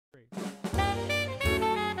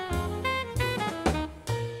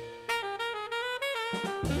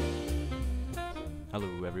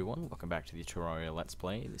welcome back to the Terraria Let's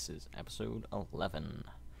Play. This is episode 11.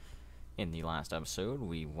 In the last episode,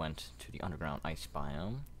 we went to the underground ice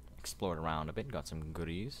biome, explored around a bit, got some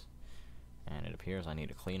goodies, and it appears I need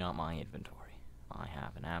to clean out my inventory. I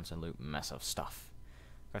have an absolute mess of stuff.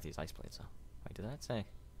 Got these ice plates though. Wait, did that say?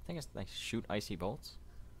 I think it's they shoot icy bolts.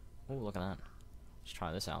 Oh, look at that. Let's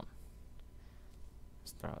try this out.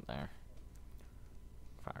 Let's throw it there.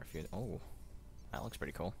 Fire a few. Oh, that looks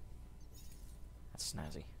pretty cool. That's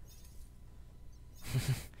snazzy.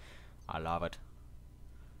 I love it.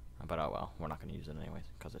 But oh well, we're not going to use it anyways,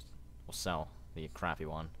 because it will sell the crappy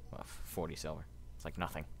one for 40 silver. It's like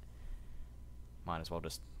nothing. Might as well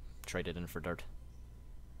just trade it in for dirt.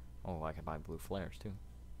 Oh, I can buy blue flares too.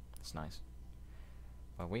 That's nice.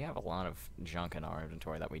 But we have a lot of junk in our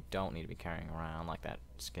inventory that we don't need to be carrying around, like that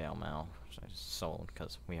scale mail, which I just sold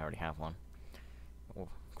because we already have one. We'll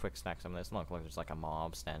quick stack some of this. Look, there's like a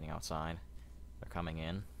mob standing outside. They're coming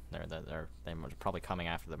in. They're probably coming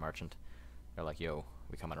after the merchant. They're like, yo,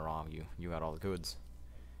 we coming to rob you. You got all the goods.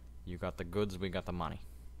 You got the goods, we got the money.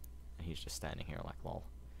 And he's just standing here like, lol.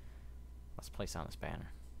 Let's place down this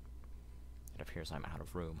banner. It appears I'm out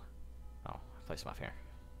of room. Oh, I place them up here.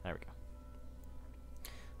 There we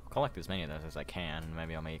go. I'll collect as many of those as I can.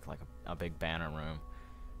 Maybe I'll make like a big banner room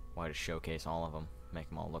where I just showcase all of them, make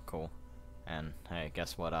them all look cool. And hey,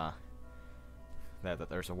 guess what?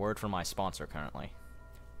 There's a word from my sponsor currently.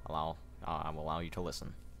 I will allow you to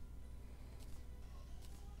listen.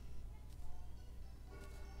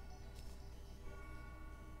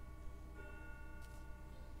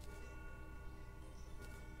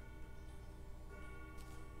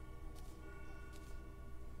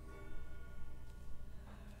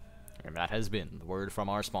 And that has been the word from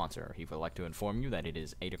our sponsor. He would like to inform you that it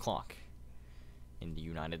is 8 o'clock in the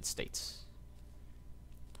United States.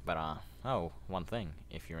 But, oh, one thing.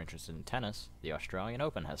 If you're interested in tennis, the Australian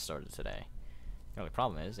Open has started today. The only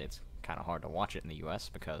problem is, it's kind of hard to watch it in the US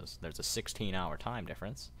because there's a 16-hour time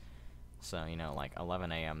difference. So, you know, like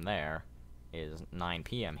 11 a.m. there is 9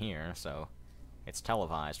 p.m. here, so it's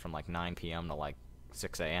televised from like 9 p.m. to like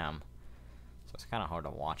 6 a.m. So it's kind of hard to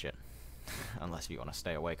watch it, unless you want to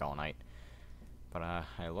stay awake all night. But,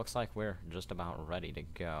 it looks like we're just about ready to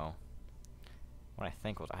go. What I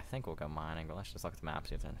think we'll go mining, but let's just look at the map,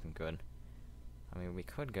 see if there's anything good. I mean, we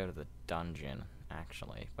could go to the dungeon,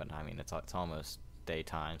 actually, but I mean, it's almost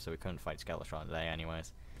daytime, so we couldn't fight Skeletron today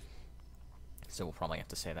anyways. So we'll probably have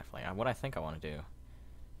to say that for later. What I think I want to do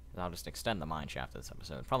is I'll just extend the mine shaft of this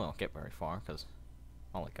episode. Probably won't get very far, because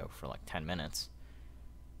I'll only go for like 10 minutes.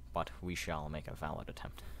 But we shall make a valid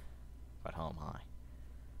attempt. But oh my.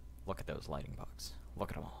 Look at those lighting bugs.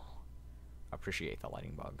 Look at them all. Appreciate the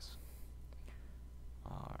lighting bugs.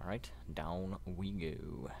 Alright, down we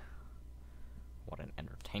go. What an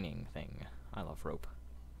entertaining thing. I love rope.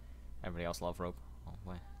 Everybody else love rope? Oh,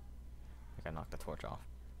 wait. I think I knocked the torch off.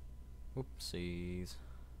 Oopsies.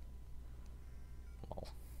 Lol.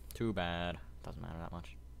 Too bad. Doesn't matter that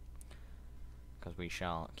much. Because we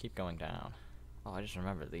shall keep going down. Oh, I just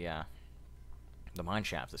remembered the mine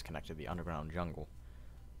shaft is connected to the underground jungle.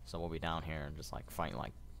 So we'll be down here and just like fighting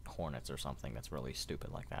like hornets or something that's really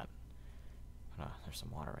stupid like that. There's some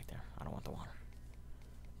water right there. I don't want the water.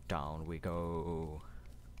 Down we go.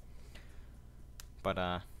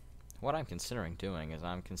 But, what I'm considering doing is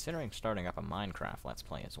I'm considering starting up a Minecraft Let's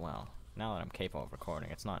Play as well. Now that I'm capable of recording,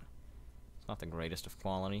 it's not the greatest of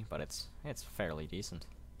quality, but it's fairly decent.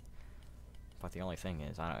 But the only thing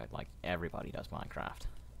is, like, everybody does Minecraft.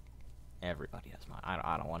 Everybody does Minecraft.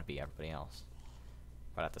 I don't want to be everybody else.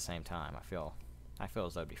 But at the same time, I feel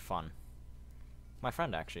as though it'd be fun. My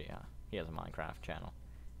friend actually, he has a Minecraft channel.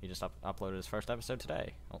 He just uploaded his first episode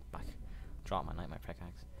today. Oh, I dropped my nightmare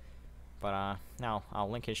pickaxe. But, now, I'll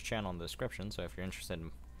link his channel in the description, so if you're interested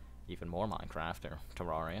in even more Minecraft or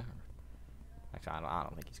Terraria, or, actually, I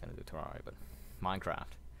don't think he's going to do Terraria, but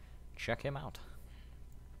Minecraft, check him out.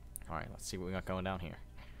 Alright, let's see what we got going down here.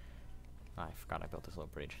 I forgot I built this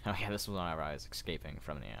little bridge. Oh yeah, this was whenever I was escaping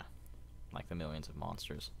from the, like the millions of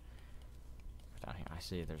monsters. Down here, I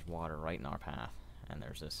see there's water right in our path. And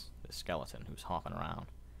there's this skeleton who's hopping around.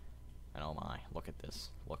 And oh my, look at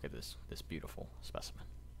this beautiful specimen.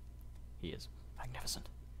 He is magnificent.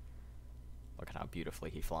 Look at how beautifully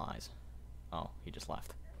he flies. Oh, he just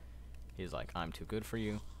left. He's like, I'm too good for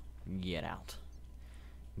you. Get out.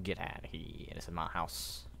 Get out of here. This is my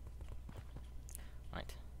house.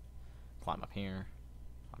 Right. Climb up here.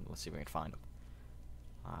 Let's see if we can find him.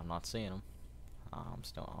 I'm not seeing him. I'm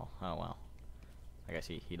still, oh well. I guess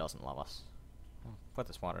he doesn't love us. Well, put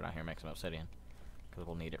this water down here, make some obsidian, because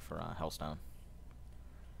we'll need it for hellstone.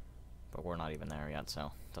 But we're not even there yet, so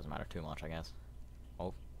it doesn't matter too much, I guess.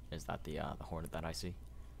 Oh, Is that the hornet that I see?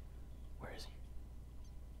 Where is he?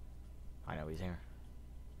 I know he's here.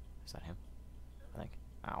 Is that him? I think.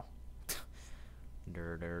 Ow.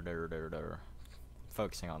 Dur.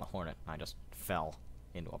 Focusing on the hornet, I just fell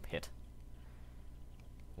into a pit.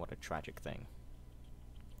 What a tragic thing.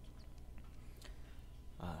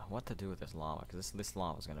 What to do with this lava? Because this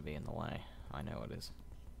lava is going to be in the way. I know it is.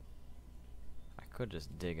 I could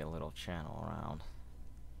just dig a little channel around.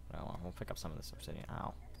 Well, we'll pick up some of this obsidian.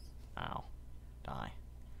 Ow. Ow. Die.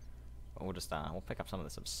 But we'll just, we'll pick up some of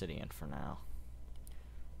this obsidian for now.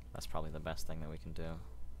 That's probably the best thing that we can do.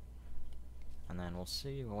 And then we'll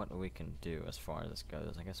see what we can do as far as this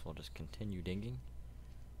goes. I guess we'll just continue digging.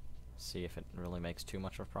 See if it really makes too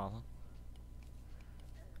much of a problem.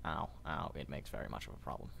 Ow, ow, it makes very much of a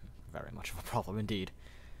problem. Very much of a problem indeed.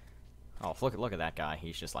 Oh, look at that guy.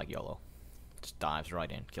 He's just like YOLO. Just dives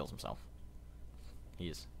right in, kills himself.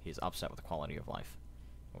 He's upset with the quality of life,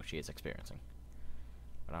 which he is experiencing.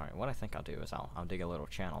 But alright, what I think I'll do is I'll dig a little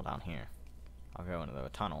channel down here. I'll go into the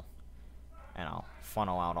tunnel, and I'll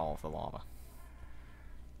funnel out all of the lava.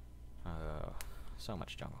 So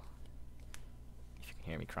much jungle. If you can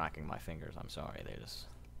hear me cracking my fingers, I'm sorry.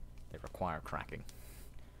 They require cracking.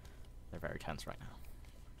 They're very tense right now.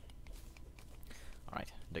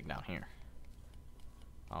 Alright, dig down here.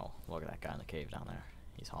 Oh, look at that guy in the cave down there.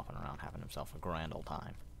 He's hopping around having himself a grand old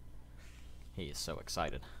time. He is so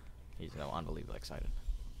excited. He's so unbelievably excited.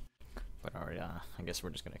 But alright, I guess we're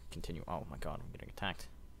just gonna continue. Oh my god, I'm getting attacked.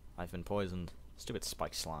 I've been poisoned. Stupid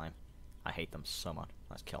spike slime. I hate them so much.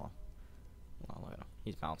 Let's kill him. Oh, look at him.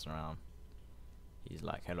 He's bouncing around. He's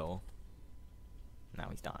like, hello. Now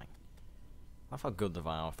he's dying. I love how good the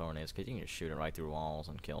Vile Thorn is, because you can just shoot it right through walls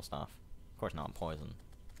and kill stuff. Of course not poison.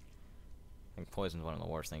 I think poison's one of the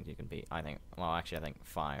worst things you can beat. I think, well actually I think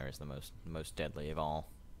fire is the most deadly of all.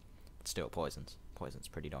 But still poison's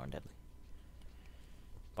pretty darn deadly.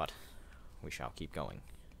 But we shall keep going.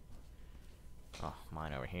 Oh,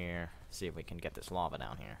 mine over here. See if we can get this lava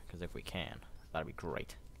down here, because if we can, that'd be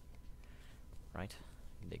great. Right?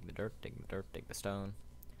 Dig the dirt, dig the stone.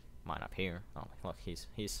 Mine up here. Oh, look, he's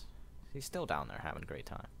still down there having a great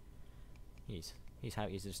time. He's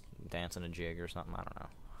just dancing a jig or something, I don't know.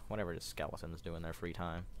 Whatever this skeleton's doing in their free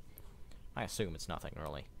time. I assume it's nothing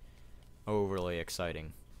really overly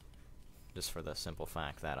exciting. Just for the simple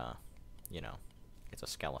fact that, you know, it's a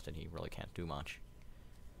skeleton, he really can't do much.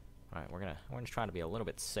 Alright, we're gonna try to be a little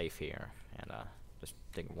bit safe here, and, just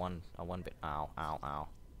dig one bit. Ow, ow, ow.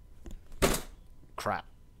 Crap.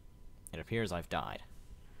 It appears I've died.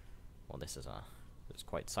 Well, this is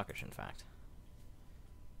quite suckish, in fact.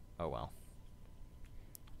 Oh well.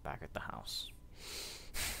 Back at the house.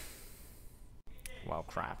 Well,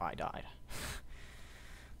 crap, I died.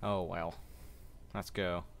 Oh well. Let's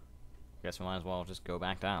go. Guess we might as well just go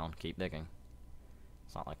back down, keep digging.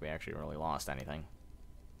 It's not like we actually really lost anything.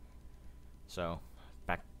 So,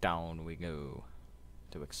 back down we go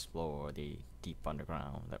to explore the deep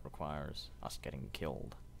underground that requires us getting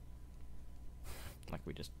killed. Like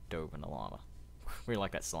we just dove in the lava. We're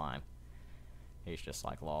like that slime. He's just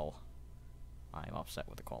like, lol. I am upset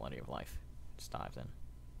with the quality of life. Just dives in.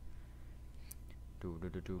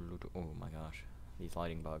 Oh my gosh. These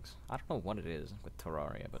lighting bugs. I don't know what it is with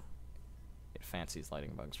Terraria, but it fancies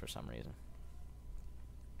lighting bugs for some reason.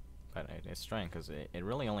 But it's strange, because it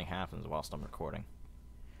really only happens whilst I'm recording.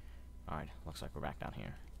 Alright, looks like we're back down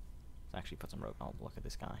here. Let's actually put some rope. Oh, look at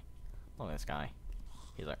this guy. Look at this guy.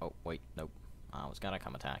 He's like, oh, wait, nope. I was gonna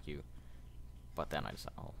come attack you. But then I just,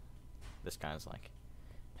 oh. This guy's like,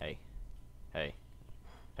 hey. Hey.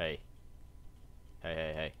 Hey. Hey,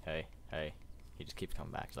 hey, hey, hey, hey. He just keeps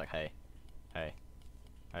coming back. He's like, hey. Hey.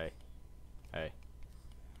 Hey. Hey.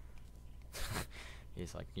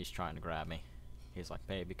 He's like, he's trying to grab me. He's like,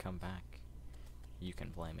 baby, come back. You can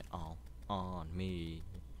blame it all on me.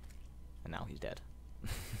 And now he's dead.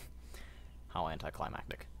 How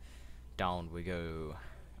anticlimactic. Down we go.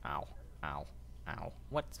 Ow. Ow. Ow.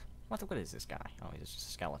 What is this guy? Oh, he's just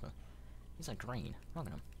a skeleton. He's like green. Look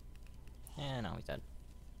at him. And now he's dead.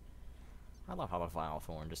 I love how the Vile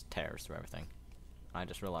Thorn just tears through everything. I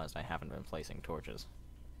just realized I haven't been placing torches.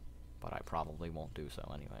 But I probably won't do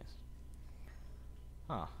so anyways.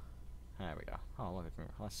 Huh. There we go. Oh, look at me.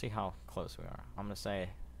 Let's see how close we are. I'm gonna say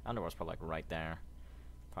underworld's probably like right there.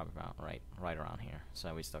 Probably about right around here.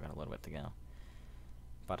 So we still got a little bit to go.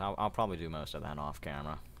 But I'll probably do most of that off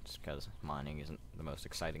camera, just because mining isn't the most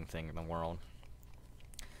exciting thing in the world.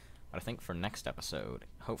 But I think for next episode,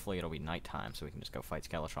 hopefully it'll be nighttime, so we can just go fight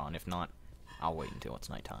Skeletron. If not, I'll wait until it's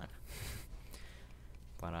nighttime.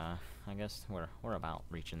 But I guess we're about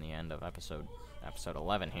reaching the end of episode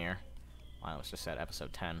 11 here. I almost just said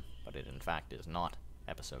episode 10, but it in fact is not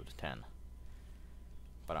episode 10.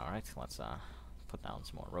 But alright, let's put down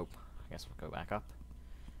some more rope. I guess we'll go back up.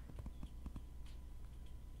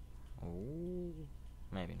 Ooh,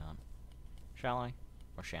 maybe not. Shall I?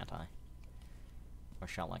 Or shan't I? Or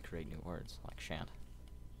shall I create new words, like shan't?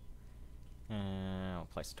 And I'll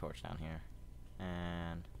place the torch down here.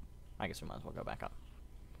 And I guess we might as well go back up.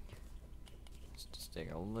 Let's just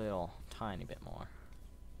dig a little tiny bit more.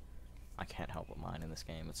 I can't help but mine in this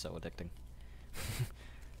game, it's so addicting.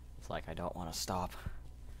 It's like I don't want to stop.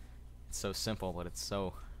 It's so simple, but it's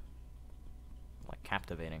so, like,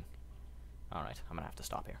 captivating. Alright, I'm gonna have to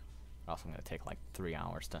stop here. Or else I'm gonna take like 3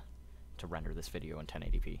 hours to render this video in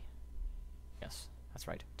 1080p. Yes, that's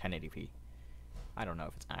right, 1080p. I don't know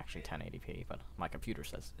if it's actually 1080p, but my computer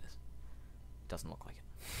says it is. It doesn't look like it.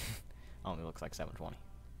 Only looks like 720.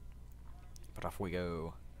 But off we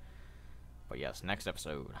go. But yes, next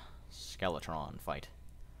episode, Skeletron fight.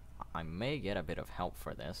 I may get a bit of help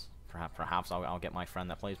for this. Perhaps I'll get my friend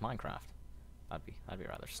that plays Minecraft. That'd be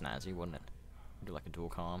rather snazzy, wouldn't it? Do like a dual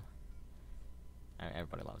comm.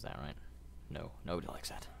 Everybody loves that, right? No, nobody likes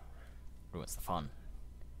that. Ruins the fun.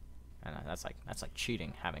 And that's like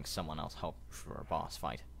cheating, having someone else help for a boss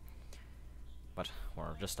fight. But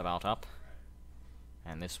we're just about up,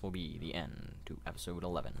 and this will be the end to episode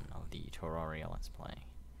 11 of the Terraria Let's Play.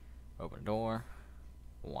 Open a door,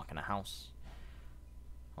 walk in a house.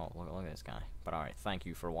 Oh, look at this guy. But alright, thank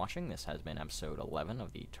you for watching. This has been episode 11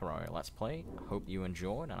 of the Terraria Let's Play. I hope you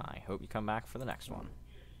enjoyed, and I hope you come back for the next one.